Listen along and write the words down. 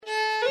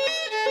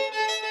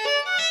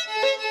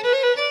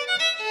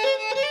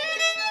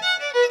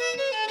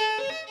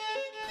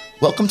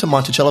Welcome to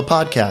Monticello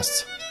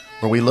Podcasts,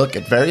 where we look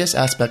at various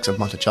aspects of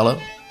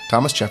Monticello,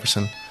 Thomas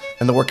Jefferson,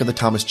 and the work of the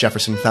Thomas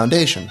Jefferson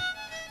Foundation,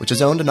 which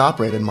is owned and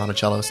operated in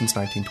Monticello since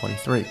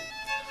 1923.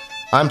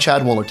 I'm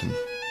Chad Wollerton,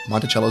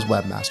 Monticello's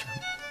webmaster.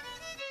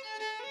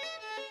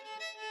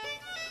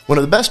 One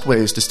of the best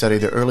ways to study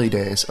the early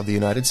days of the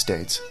United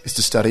States is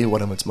to study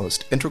one of its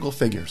most integral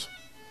figures.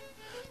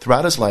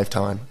 Throughout his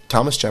lifetime,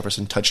 Thomas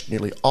Jefferson touched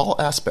nearly all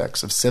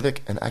aspects of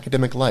civic and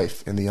academic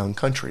life in the young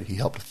country he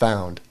helped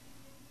found.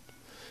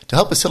 To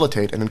help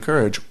facilitate and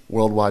encourage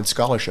worldwide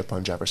scholarship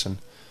on Jefferson,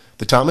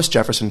 the Thomas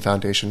Jefferson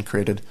Foundation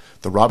created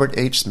the Robert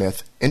H.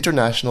 Smith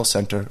International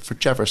Center for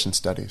Jefferson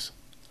Studies.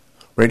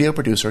 Radio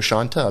producer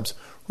Sean Tubbs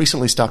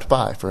recently stopped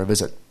by for a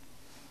visit.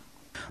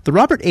 The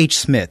Robert H.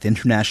 Smith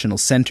International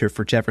Center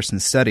for Jefferson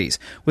Studies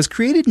was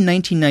created in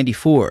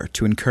 1994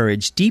 to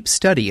encourage deep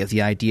study of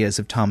the ideas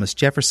of Thomas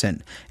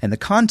Jefferson and the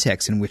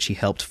context in which he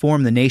helped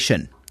form the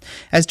nation.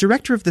 As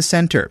director of the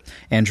center,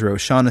 Andrew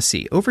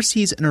O'Shaughnessy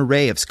oversees an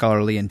array of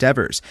scholarly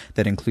endeavors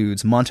that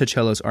includes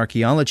Monticello's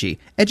archaeology,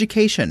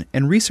 education,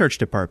 and research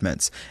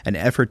departments, an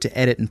effort to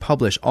edit and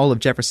publish all of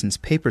Jefferson's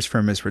papers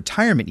from his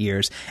retirement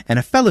years, and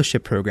a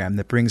fellowship program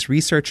that brings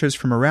researchers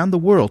from around the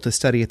world to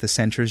study at the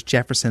center's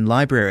Jefferson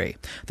Library.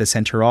 The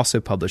center also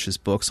publishes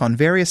books on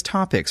various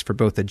topics for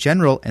both a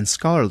general and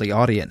scholarly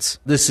audience.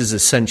 This is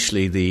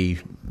essentially the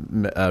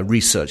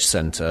research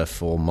center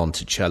for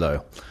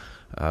Monticello.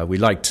 We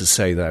like to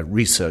say that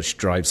research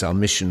drives our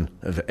mission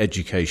of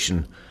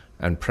education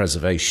and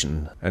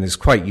preservation and is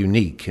quite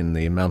unique in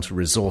the amount of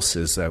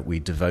resources that we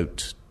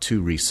devote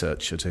to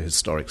research at a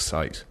historic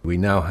site. We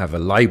now have a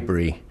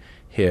library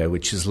here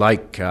which is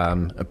like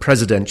a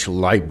presidential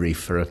library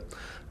for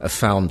a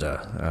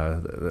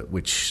founder,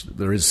 which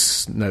there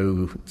is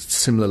no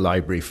similar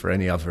library for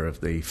any other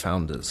of the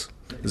founders.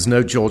 There's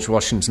no George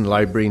Washington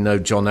Library, no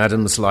John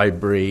Adams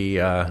Library,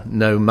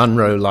 no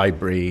Monroe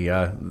Library.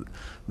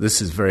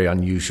 This is very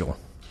unusual.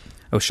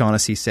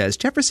 O'Shaughnessy says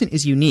Jefferson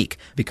is unique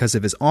because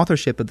of his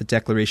authorship of the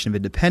Declaration of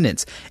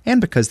Independence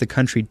and because the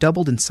country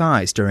doubled in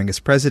size during his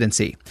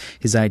presidency.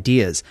 His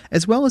ideas,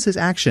 as well as his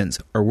actions,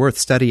 are worth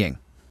studying.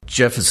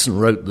 Jefferson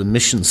wrote the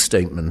mission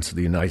statement of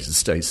the United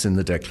States in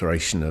the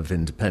Declaration of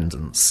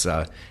Independence.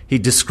 He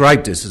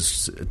described it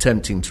as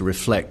attempting to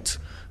reflect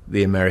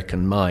the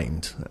American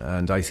mind,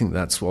 and I think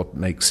that's what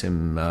makes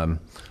him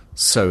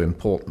so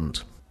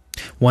important.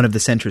 One of the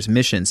center's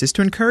missions is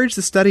to encourage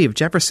the study of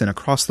Jefferson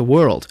across the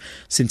world.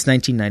 Since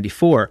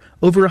 1994,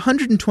 over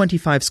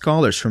 125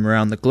 scholars from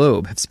around the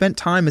globe have spent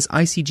time as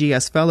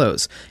ICGS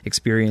Fellows,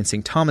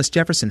 experiencing Thomas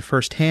Jefferson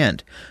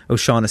firsthand.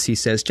 O'Shaughnessy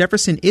says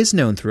Jefferson is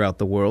known throughout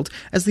the world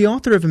as the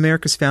author of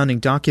America's founding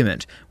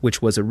document,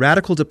 which was a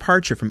radical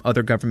departure from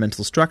other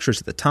governmental structures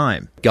at the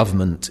time.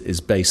 Government is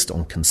based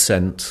on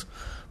consent,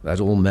 that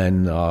all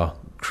men are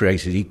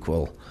created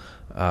equal.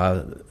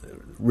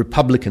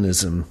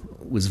 Republicanism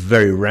was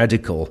very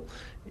radical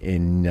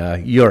in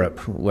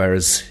Europe,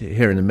 whereas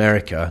here in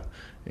America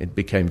it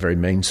became very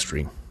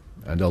mainstream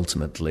and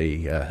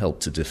ultimately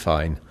helped to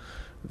define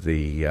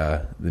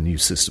the new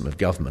system of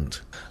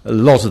government. A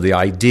lot of the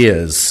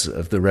ideas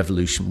of the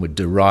revolution were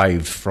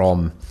derived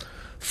from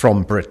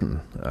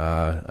Britain,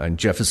 and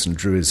Jefferson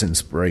drew his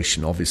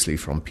inspiration obviously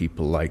from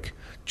people like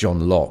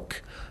John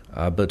Locke,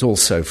 but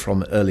also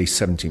from early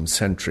 17th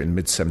century and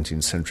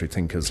mid-17th century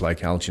thinkers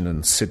like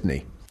Algernon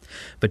Sidney.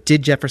 But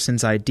did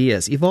Jefferson's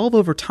ideas evolve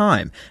over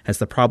time as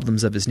the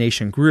problems of his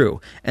nation grew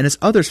and as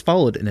others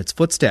followed in its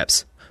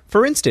footsteps?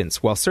 For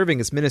instance, while serving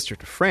as minister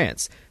to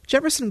France,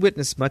 Jefferson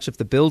witnessed much of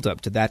the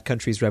build-up to that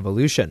country's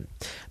revolution.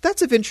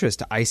 That's of interest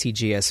to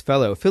ICGS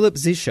fellow Philipp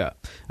Zischer,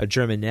 a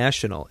German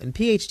national and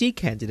PhD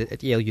candidate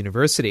at Yale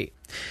University.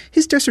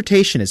 His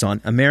dissertation is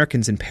on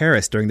Americans in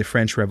Paris during the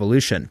French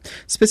Revolution,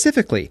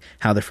 specifically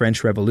how the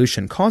French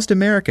Revolution caused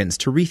Americans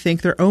to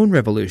rethink their own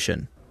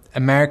revolution.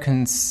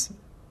 Americans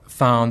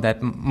found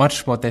that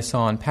much what they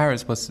saw in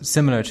Paris was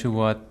similar to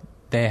what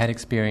they had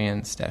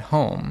experienced at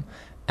home,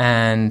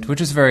 and which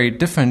is very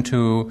different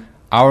to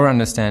our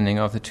understanding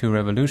of the two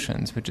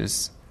revolutions,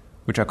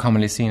 which are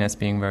commonly seen as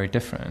being very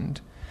different.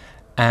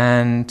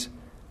 But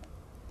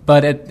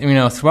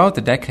throughout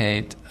the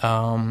decade,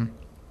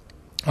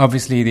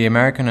 obviously the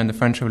American and the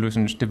French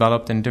revolutions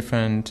developed in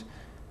different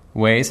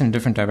ways, in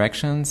different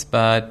directions,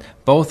 but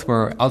both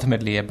were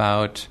ultimately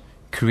about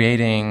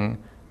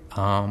creating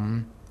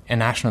a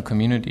national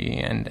community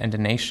and a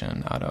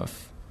nation out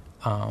of,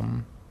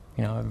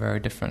 very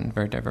different,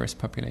 very diverse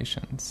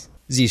populations.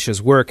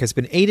 Zischer's work has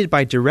been aided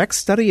by direct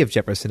study of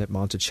Jefferson at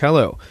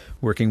Monticello.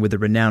 Working with the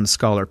renowned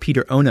scholar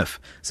Peter Onuf,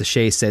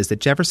 Zischer says that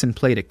Jefferson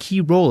played a key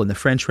role in the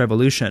French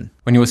Revolution.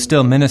 When he was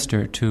still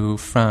minister to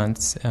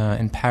France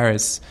in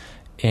Paris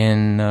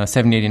in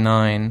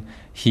 1789,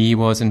 he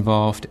was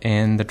involved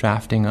in the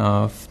drafting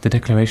of the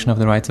Declaration of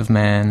the Rights of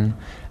Man,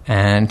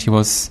 and he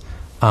was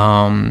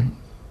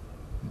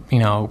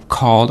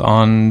called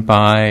on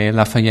by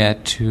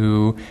Lafayette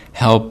to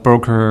help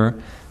broker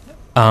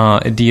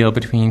a deal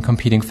between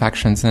competing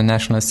factions in the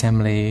National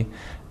Assembly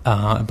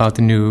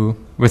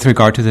with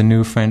regard to the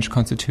new French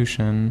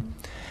Constitution.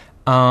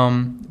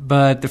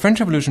 But the French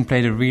Revolution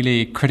played a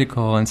really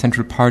critical and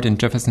central part in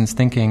Jefferson's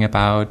thinking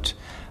about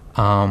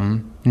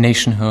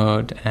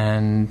nationhood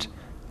and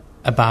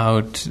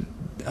about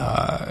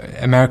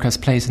America's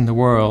place in the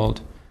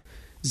world.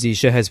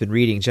 Zisha has been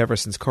reading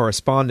Jefferson's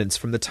correspondence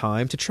from the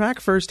time to track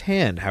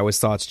firsthand how his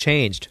thoughts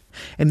changed,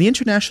 and the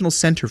International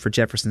Center for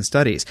Jefferson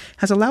Studies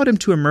has allowed him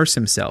to immerse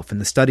himself in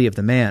the study of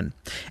the man.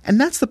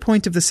 And that's the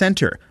point of the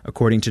center,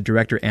 according to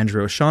Director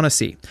Andrew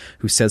O'Shaughnessy,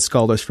 who says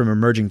scholars from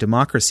emerging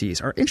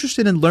democracies are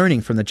interested in learning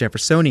from the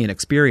Jeffersonian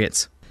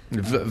experience.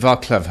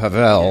 Václav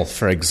Havel,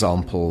 for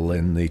example,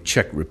 in the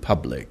Czech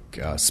Republic,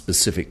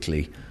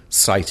 specifically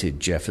cited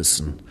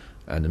Jefferson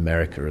and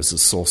America as a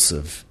source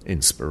of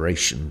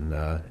inspiration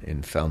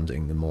in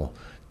founding the more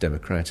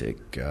democratic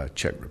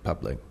Czech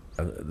Republic.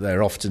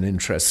 They're often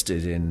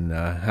interested in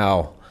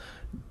how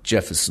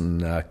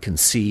Jefferson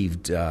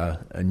conceived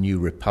a new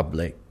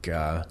republic,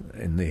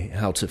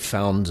 how to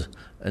found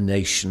a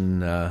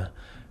nation,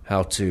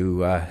 how to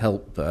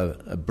help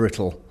a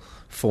brittle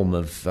form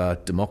of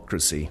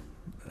democracy,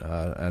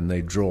 and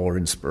they draw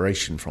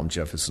inspiration from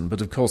Jefferson.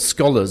 But of course,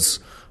 scholars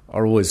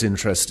are always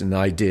interested in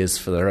ideas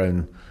for their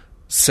own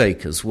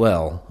sake as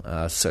well.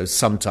 So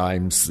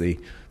sometimes the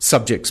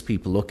subjects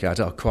people look at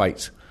are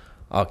quite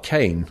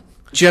arcane.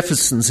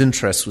 Jefferson's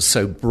interest was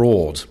so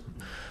broad.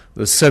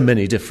 There's so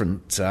many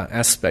different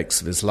aspects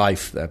of his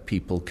life that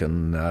people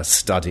can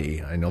study.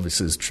 And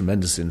obviously there's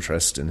tremendous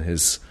interest in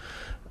his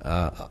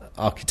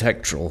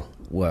architectural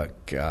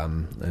work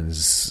and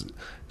his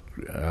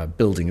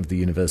building of the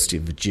University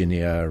of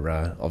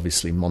Virginia,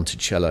 obviously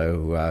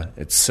Monticello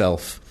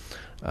itself.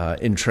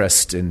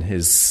 Interest in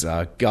his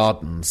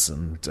gardens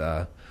and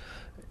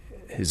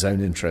his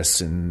own interests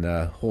in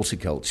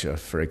horticulture,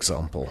 for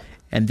example.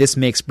 And this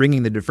makes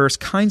bringing the diverse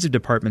kinds of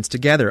departments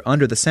together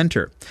under the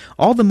center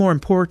all the more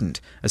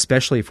important,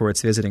 especially for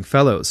its visiting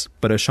fellows.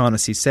 But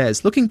O'Shaughnessy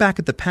says looking back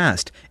at the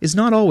past is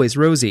not always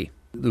rosy.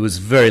 There was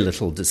very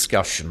little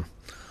discussion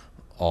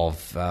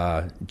of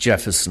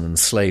Jefferson and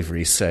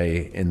slavery,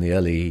 say, in the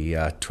early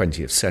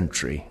 20th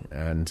century,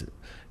 and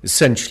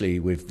essentially,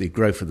 with the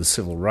growth of the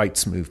civil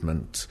rights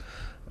movement,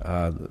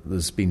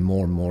 there's been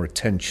more and more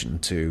attention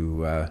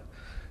to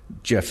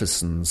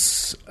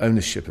Jefferson's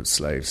ownership of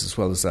slaves as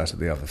well as that of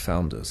the other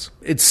founders.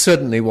 It's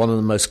certainly one of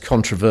the most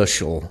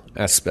controversial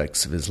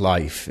aspects of his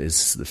life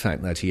is the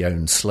fact that he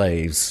owned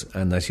slaves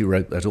and that he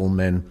wrote that all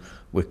men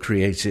were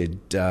created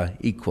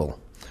equal.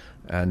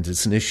 And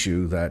it's an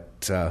issue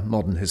that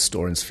modern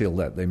historians feel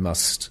that they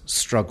must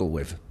struggle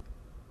with.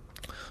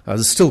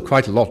 There's still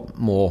quite a lot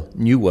more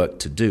new work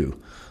to do.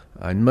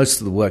 And most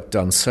of the work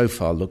done so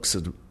far looks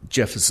at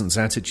Jefferson's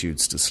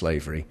attitudes to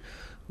slavery.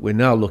 We're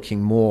now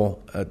looking more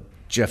at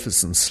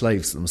Jefferson's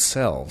slaves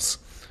themselves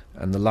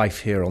and the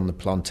life here on the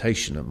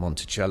plantation at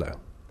Monticello.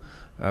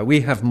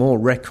 We have more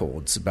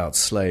records about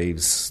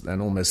slaves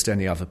than almost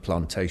any other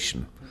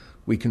plantation.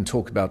 We can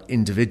talk about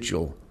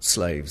individual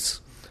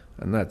slaves,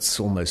 and that's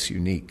almost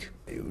unique.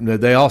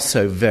 They are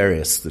so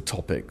various, the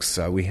topics.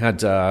 We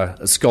had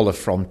a scholar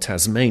from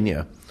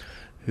Tasmania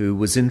who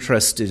was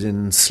interested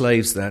in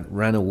slaves that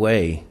ran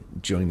away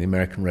during the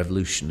American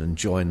Revolution and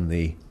joined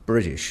the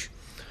British.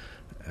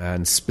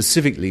 And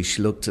specifically,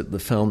 she looked at the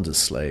founder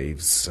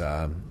slaves,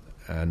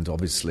 and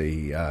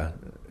obviously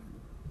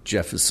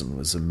Jefferson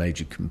was a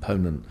major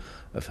component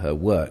of her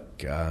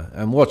work.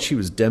 And what she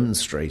was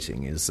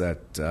demonstrating is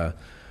that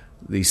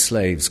these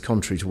slaves,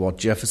 contrary to what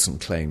Jefferson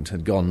claimed,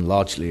 had gone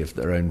largely of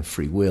their own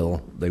free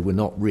will. They were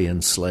not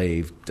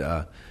re-enslaved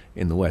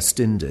in the West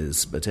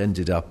Indies, but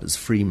ended up as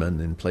freemen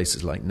in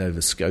places like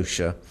Nova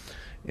Scotia,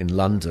 in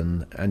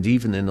London, and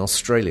even in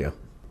Australia.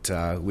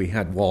 We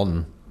had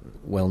one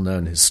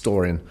well-known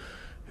historian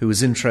who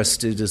was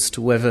interested as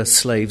to whether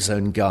slaves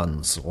owned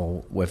guns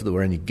or whether there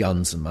were any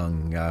guns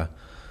among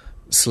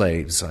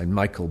slaves.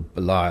 Michael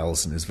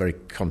Belials, in his very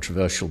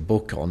controversial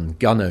book on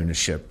gun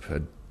ownership,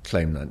 had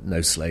claimed that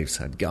no slaves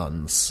had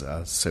guns.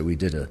 So we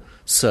did a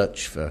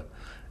search for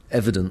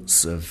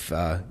evidence of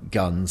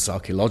guns,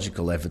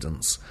 archaeological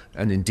evidence,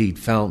 and indeed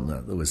found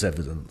that there was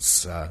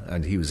evidence,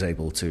 and he was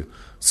able to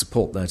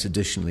support that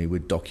additionally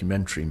with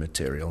documentary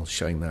material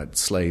showing that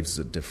slaves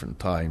at different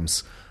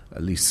times,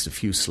 at least a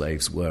few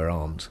slaves, were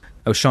armed.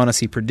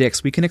 O'Shaughnessy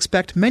predicts we can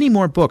expect many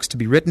more books to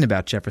be written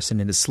about Jefferson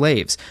and his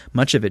slaves,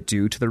 much of it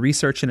due to the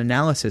research and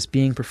analysis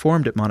being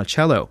performed at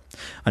Monticello.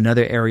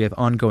 Another area of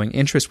ongoing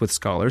interest with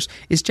scholars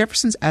is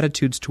Jefferson's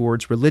attitudes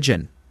towards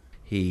religion.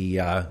 He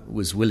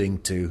was willing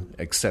to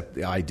accept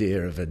the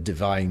idea of a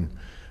divine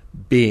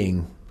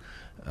being,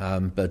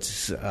 but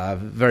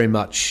very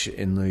much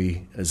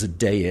as a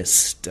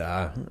deist.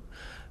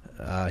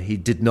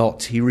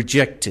 He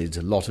rejected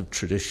a lot of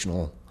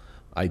traditional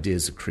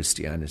ideas of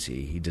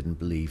Christianity. He didn't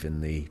believe in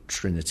the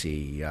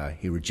Trinity.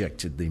 He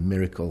rejected the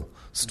miracle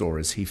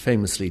stories. He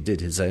famously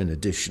did his own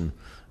edition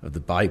of the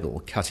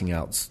Bible, cutting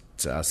out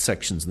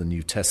sections of the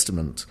New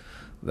Testament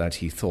that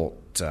he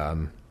thought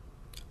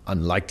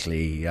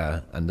unlikely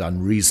and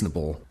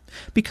unreasonable.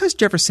 Because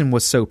Jefferson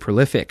was so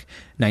prolific,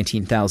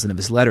 19,000 of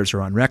his letters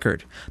are on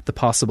record, the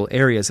possible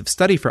areas of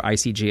study for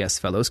ICGS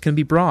fellows can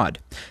be broad.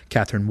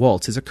 Catherine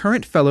Waltz is a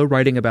current fellow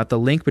writing about the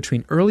link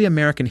between early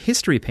American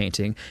history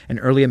painting and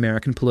early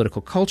American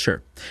political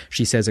culture.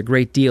 She says a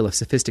great deal of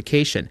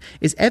sophistication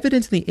is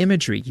evident in the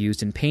imagery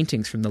used in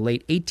paintings from the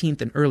late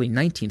 18th and early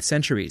 19th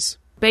centuries.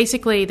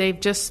 Basically, they've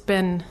just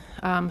been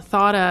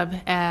thought of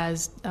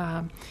as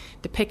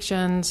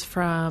depictions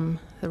from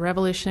the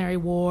Revolutionary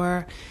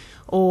War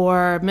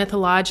or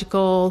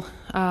mythological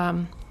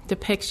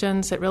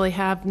depictions that really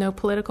have no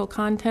political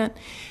content.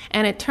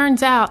 And it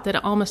turns out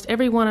that almost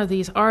every one of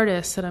these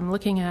artists that I'm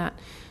looking at,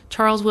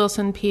 Charles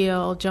Willson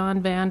Peale,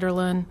 John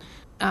Vanderlyn,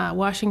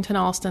 Washington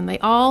Allston, they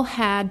all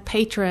had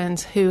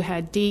patrons who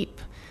had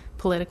deep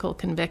political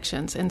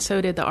convictions, and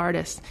so did the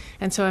artists.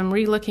 And so I'm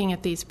re-looking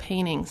at these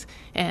paintings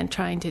and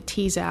trying to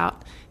tease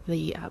out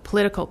the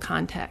political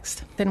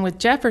context. Then with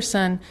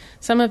Jefferson,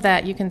 some of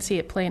that you can see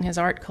at play in his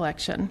art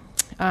collection.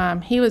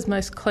 He was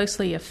most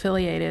closely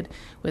affiliated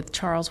with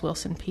Charles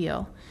Willson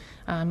Peale.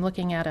 I'm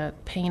looking at a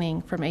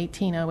painting from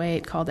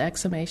 1808 called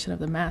Exhumation of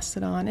the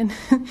Mastodon, and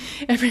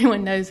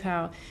everyone knows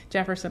how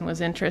Jefferson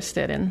was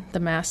interested in the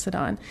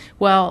mastodon.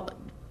 Well,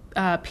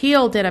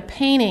 Peale did a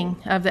painting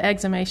of the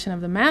exhumation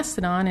of the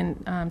mastodon,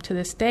 and to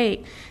this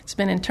date, it's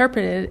been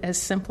interpreted as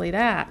simply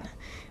that.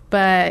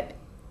 But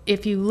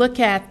if you look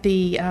at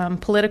the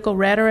political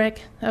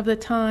rhetoric of the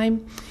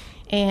time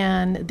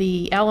and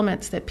the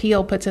elements that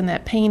Peale puts in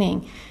that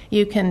painting,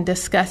 you can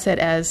discuss it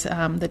as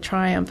the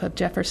triumph of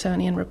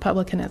Jeffersonian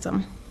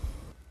republicanism.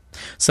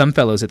 Some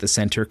fellows at the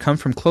center come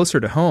from closer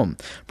to home.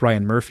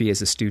 Brian Murphy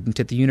is a student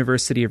at the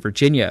University of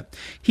Virginia.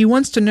 He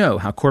wants to know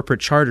how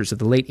corporate charters of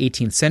the late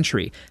 18th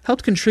century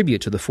helped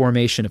contribute to the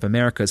formation of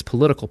America's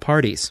political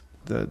parties.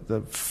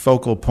 The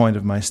focal point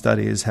of my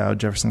study is how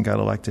Jefferson got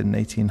elected in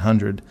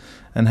 1800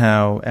 and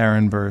how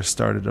Aaron Burr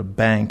started a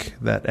bank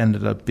that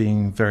ended up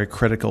being very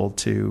critical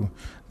to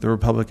the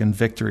Republican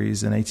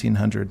victories in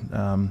 1800.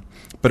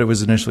 But it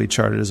was initially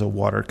chartered as a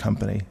water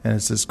company. And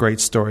it's this great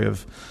story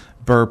of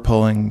Burr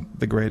pulling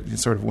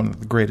one of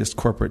the greatest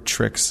corporate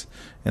tricks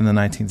in the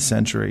 19th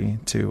century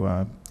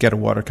to get a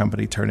water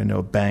company turned into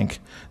a bank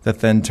that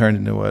then turned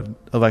into an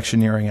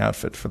electioneering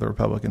outfit for the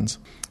Republicans.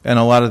 And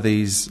a lot of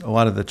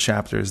the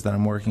chapters that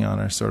I'm working on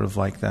are sort of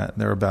like that.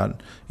 They're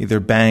about either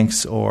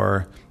banks,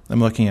 or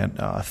I'm looking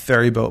at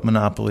ferry boat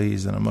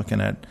monopolies, and I'm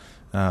looking at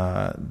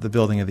the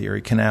building of the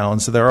Erie Canal.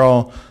 And so they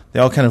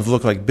all kind of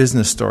look like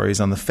business stories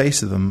on the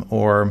face of them,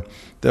 or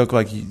they look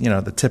like,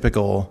 the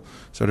typical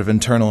sort of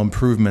internal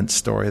improvement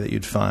story that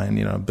you'd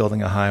find,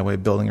 building a highway,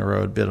 building a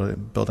road,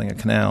 building a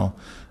canal.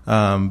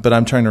 But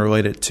I'm trying to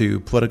relate it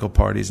to political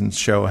parties and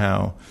show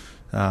how,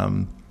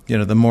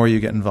 the more you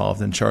get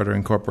involved in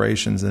chartering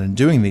corporations and in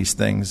doing these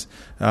things,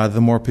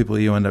 the more people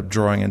you end up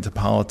drawing into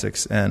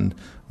politics. And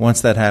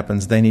once that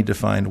happens, they need to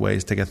find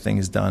ways to get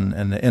things done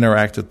and to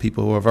interact with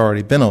people who have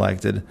already been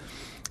elected.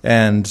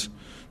 And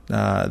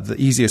the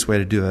easiest way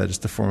to do that is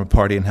to form a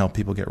party and help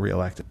people get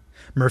reelected.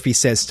 Murphy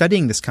says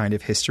studying this kind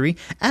of history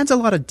adds a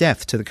lot of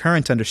depth to the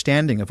current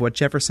understanding of what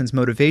Jefferson's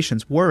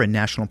motivations were in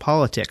national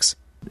politics.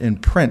 In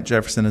print,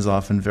 Jefferson is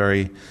often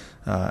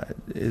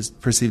is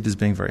perceived as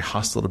being very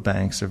hostile to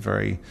banks or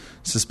very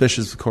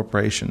suspicious of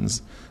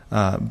corporations.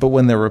 But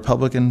when they're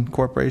Republican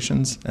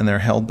corporations and they're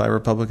held by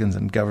Republicans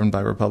and governed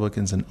by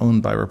Republicans and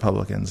owned by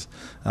Republicans,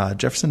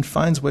 Jefferson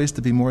finds ways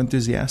to be more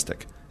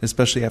enthusiastic,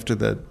 especially after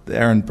the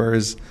Aaron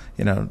Burr's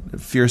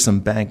fearsome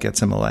bank gets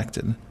him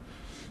elected.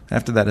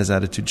 After that, his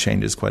attitude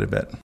changes quite a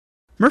bit.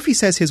 Murphy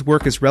says his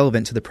work is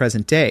relevant to the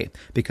present day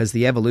because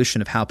the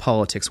evolution of how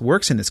politics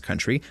works in this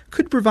country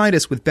could provide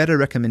us with better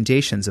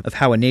recommendations of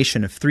how a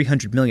nation of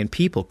 300 million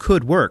people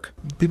could work.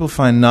 People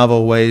find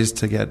novel ways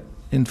to get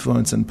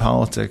influence in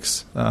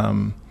politics,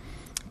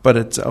 but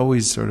it's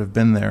always sort of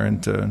been there.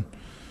 And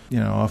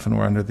often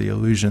we're under the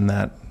illusion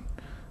that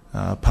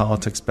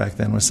politics back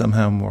then was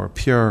somehow more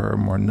pure or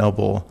more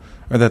noble,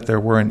 or that there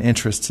weren't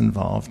interests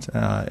involved.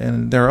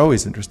 And there are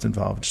always interests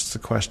involved. It's just a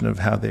question of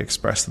how they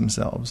express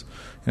themselves.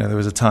 There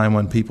was a time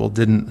when people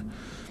didn't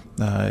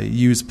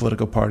use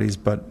political parties,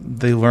 but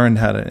they learned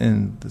how to,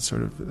 and the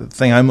sort of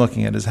thing I'm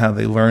looking at is how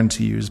they learned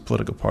to use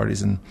political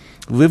parties and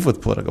live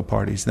with political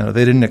parties. They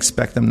didn't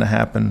expect them to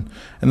happen.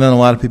 And then a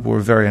lot of people were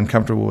very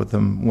uncomfortable with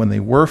them when they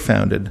were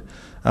founded.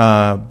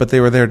 But they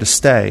were there to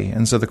stay.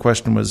 And so the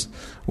question was,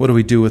 what do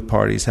we do with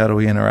parties? How do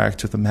we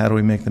interact with them? How do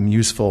we make them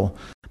useful?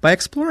 By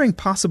exploring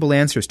possible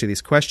answers to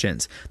these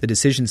questions, the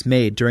decisions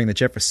made during the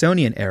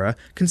Jeffersonian era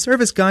can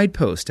serve as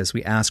guideposts as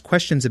we ask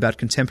questions about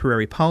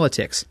contemporary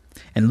politics.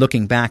 And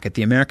looking back at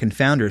the American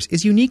founders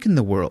is unique in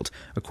the world,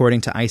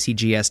 according to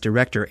ICGS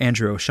Director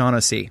Andrew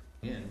O'Shaughnessy.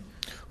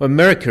 Well,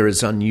 America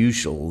is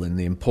unusual in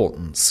the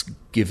importance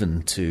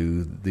given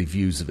to the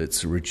views of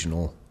its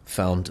original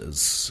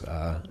founders.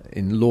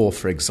 In law,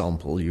 for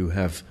example, you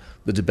have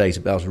the debate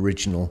about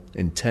original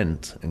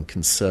intent and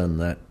concern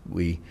that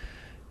we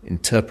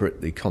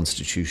interpret the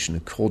Constitution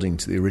according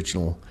to the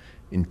original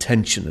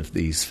intention of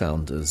these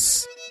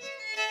founders.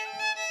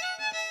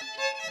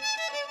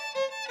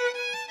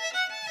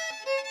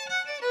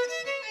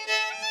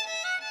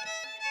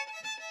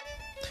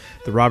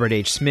 The Robert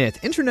H.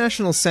 Smith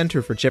International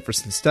Center for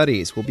Jefferson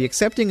Studies will be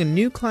accepting a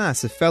new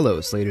class of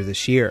fellows later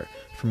this year.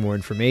 For more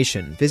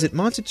information, visit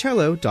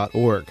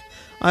monticello.org.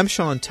 I'm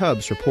Sean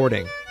Tubbs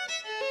reporting.